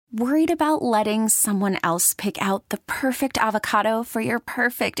Worried about letting someone else pick out the perfect avocado for your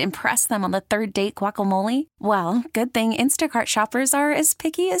perfect impress them on the third date guacamole? Well, good thing Instacart shoppers are as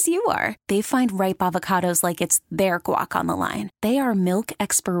picky as you are. They find ripe avocados like it's their guac on the line. They are milk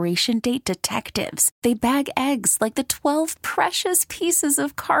expiration date detectives. They bag eggs like the 12 precious pieces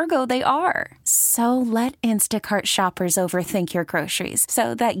of cargo they are. So let Instacart shoppers overthink your groceries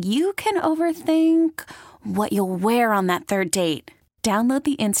so that you can overthink what you'll wear on that third date. Download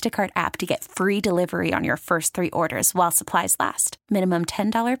the Instacart app to get free delivery on your first 3 orders while supplies last. Minimum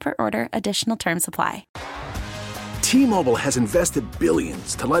 $10 per order. Additional terms apply. T-Mobile has invested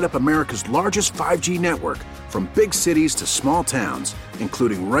billions to light up America's largest 5G network, from big cities to small towns,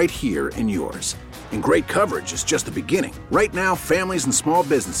 including right here in yours. And great coverage is just the beginning. Right now, families and small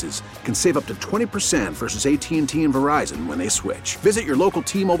businesses can save up to 20% versus AT&T and Verizon when they switch. Visit your local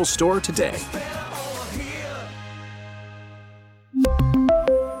T-Mobile store today.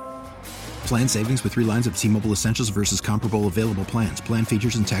 Plan savings with 3 lines of T-Mobile Essentials versus comparable available plans. Plan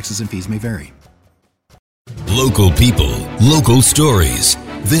features and taxes and fees may vary. Local people, local stories.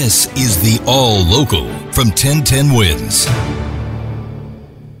 This is the All Local from 1010 Wins.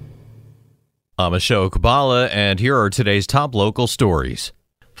 I'm Ashok Kabbalah, and here are today's top local stories.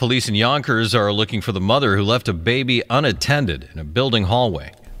 Police in Yonkers are looking for the mother who left a baby unattended in a building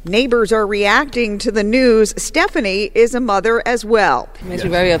hallway. Neighbors are reacting to the news. Stephanie is a mother as well. It makes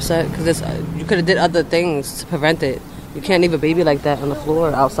me very upset because you could have did other things to prevent it. You can't leave a baby like that on the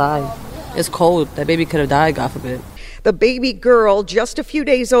floor outside. It's cold. That baby could have died, God forbid. The baby girl, just a few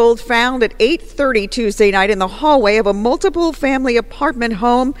days old, found at 8:30 Tuesday night in the hallway of a multiple family apartment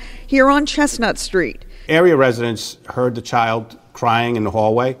home here on Chestnut Street. Area residents heard the child crying in the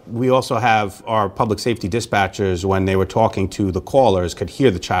hallway. We also have our public safety dispatchers, when they were talking to the callers, could hear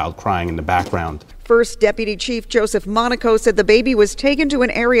the child crying in the background. First Deputy Chief Joseph Monaco said the baby was taken to an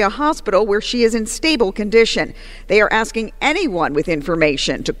area hospital where she is in stable condition. They are asking anyone with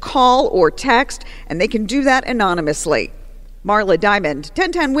information to call or text, and they can do that anonymously. Marla Diamond,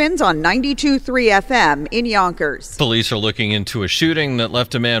 1010 Wins on 92.3 FM in Yonkers. Police are looking into a shooting that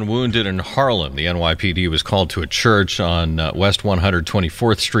left a man wounded in Harlem. The NYPD was called to a church on West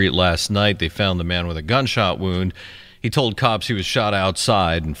 124th Street last night. They found the man with a gunshot wound. He told cops he was shot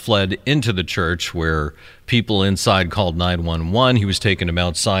outside and fled into the church, where people inside called 911. He was taken to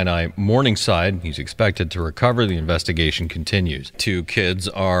Mount Sinai Morningside. He's expected to recover. The investigation continues. 2 kids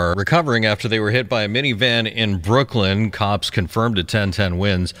are recovering after they were hit by a minivan in Brooklyn. Cops confirmed to 1010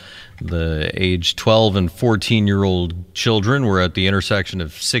 Wins. The age 12 and 14-year-old children were at the intersection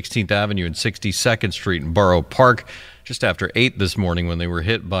of 16th Avenue and 62nd Street in Borough Park just after 8 this morning when they were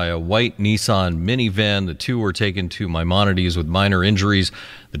hit by a white Nissan minivan. The 2 were taken to Maimonides with minor injuries.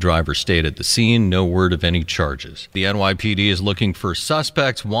 The driver stayed at the scene. No word of any charges. The NYPD is looking for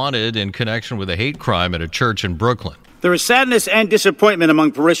suspects wanted in connection with a hate crime at a church in Brooklyn. There is sadness and disappointment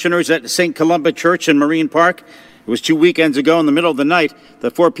among parishioners at St. Columba Church in Marine Park. It was 2 weekends ago in the middle of the night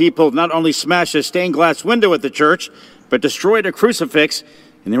that 4 people not only smashed a stained glass window at the church, but destroyed a crucifix.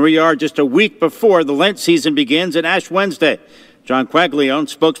 And here we are just a week before the Lent season begins at Ash Wednesday. John Quaglione,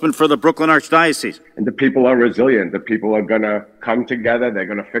 spokesman for the Brooklyn Archdiocese. And the people are resilient. The people are going to come together. They're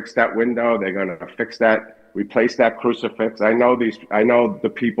going to fix that window. They're going to fix that, replace that crucifix. I know the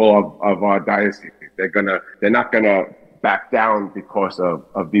people of our diocese. They're not going to back down because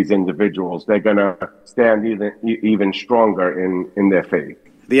of these individuals. They're going to stand even stronger in their faith.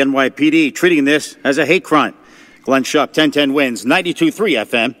 The NYPD treating this as a hate crime. Glenn Shuck, 1010 Wins, 92.3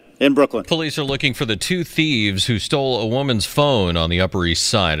 FM in Brooklyn. Police are looking for the 2 thieves who stole a woman's phone on the Upper East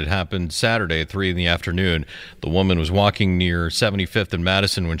Side. It happened Saturday at 3 in the afternoon. The woman was walking near 75th and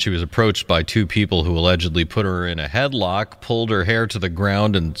Madison when she was approached by 2 people who allegedly put her in a headlock, pulled her hair to the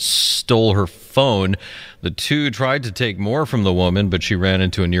ground, and stole her phone. The 2 tried to take more from the woman, but she ran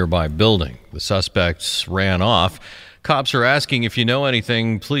into a nearby building. The suspects ran off. Cops are asking, if you know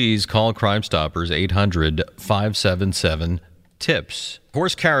anything, please call Crime Stoppers, 800-577-TIPS.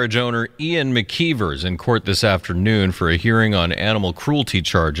 Horse carriage owner Ian McKeever is in court this afternoon for a hearing on animal cruelty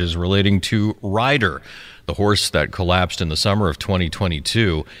charges relating to Ryder, the horse that collapsed in the summer of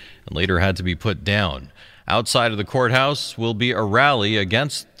 2022 and later had to be put down. Outside of the courthouse will be a rally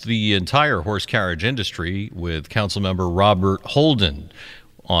against the entire horse carriage industry with Councilmember Robert Holden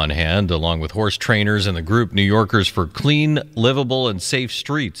on hand, along with horse trainers and the group New Yorkers for Clean, Livable, and Safe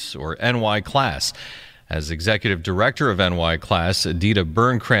Streets, or NY Class. As executive director of NY Class, Adita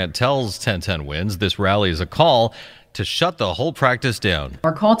Bernkrant tells 1010 Wins, this rally is a call to shut the whole practice down.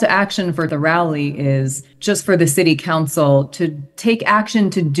 Our call to action for the rally is just for the city council to take action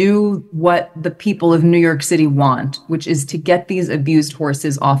to do what the people of New York City want, which is to get these abused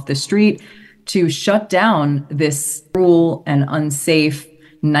horses off the street, to shut down this cruel and unsafe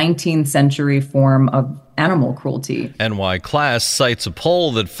 19th century form of animal cruelty. NY Class cites a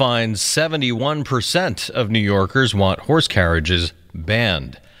poll that finds 71% of New Yorkers want horse carriages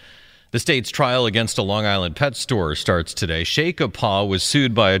banned. The state's trial against a Long Island pet store starts today. A Paw was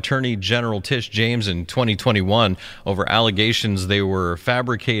sued by Attorney General Tish James in 2021 over allegations they were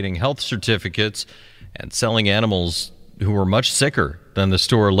fabricating health certificates and selling animals who were much sicker than the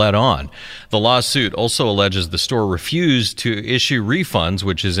store let on. The lawsuit also alleges the store refused to issue refunds,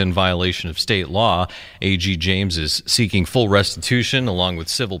 which is in violation of state law. AG James is seeking full restitution along with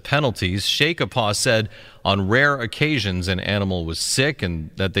civil penalties. A Paw said on rare occasions an animal was sick and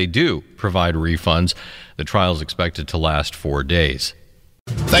that they do provide refunds. The trial is expected to last 4 days.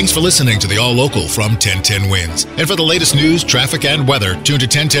 Thanks for listening to the All Local from 1010 Wins. And for the latest news, traffic, and weather, tune to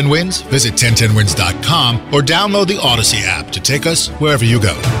 1010 Wins, visit 1010wins.com, or download the Odyssey app to take us wherever you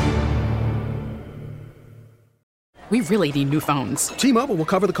go. We really need new phones. T-Mobile will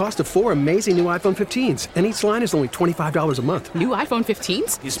cover the cost of 4 amazing new iPhone 15s, and each line is only $25 a month. New iPhone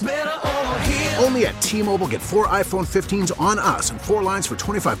 15s? It's better over here. Only at T-Mobile, get 4 iPhone 15s on us and 4 lines for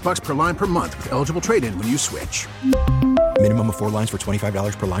 $25 per line per month with eligible trade-in when you switch. Minimum of 4 lines for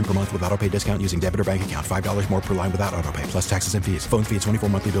 $25 per line per month with autopay discount using debit or bank account. $5 more per line without autopay, plus taxes and fees. Phone fee at 24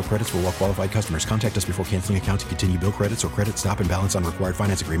 monthly bill credits for well-qualified customers. Contact us before canceling account to continue bill credits or credit stop and balance on required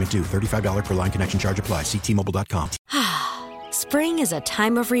finance agreement due. $35 per line connection charge applies. See T-Mobile.com. Spring is a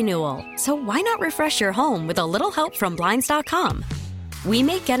time of renewal, so why not refresh your home with a little help from Blinds.com? We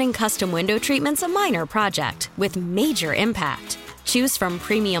make getting custom window treatments a minor project with major impact. Choose from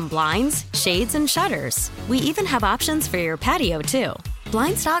premium blinds, shades, and shutters. We even have options for your patio, too.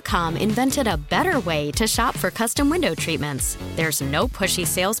 Blinds.com invented a better way to shop for custom window treatments. There's no pushy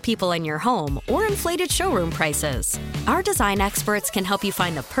salespeople in your home or inflated showroom prices. Our design experts can help you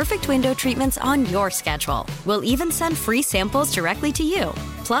find the perfect window treatments on your schedule. We'll even send free samples directly to you.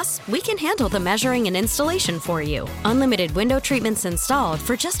 Plus, we can handle the measuring and installation for you. Unlimited window treatments installed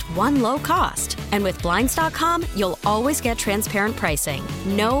for just one low cost. And with Blinds.com, you'll always get transparent pricing.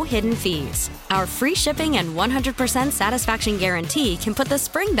 No hidden fees. Our free shipping and 100% satisfaction guarantee can put the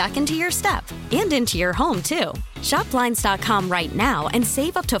spring back into your step and into your home, too. Shop Blinds.com right now and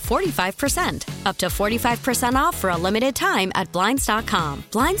save up to 45%. Up to 45% off for a limited time at Blinds.com.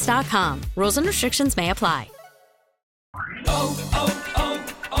 Blinds.com. Rules and restrictions may apply.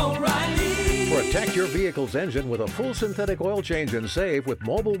 O'Reilly. Protect your vehicle's engine with a full synthetic oil change and save with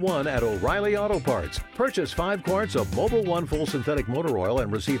Mobile One at O'Reilly Auto Parts. Purchase 5 quarts of Mobile One full synthetic motor oil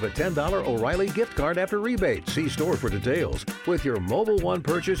and receive a $10 O'Reilly gift card after rebate. See store for details. With your Mobile One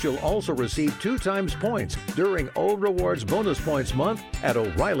purchase, you'll also receive 2 times points during O Rewards Bonus Points Month at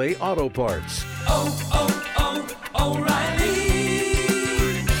O'Reilly Auto Parts. O'Reilly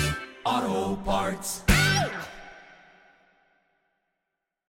Auto Parts.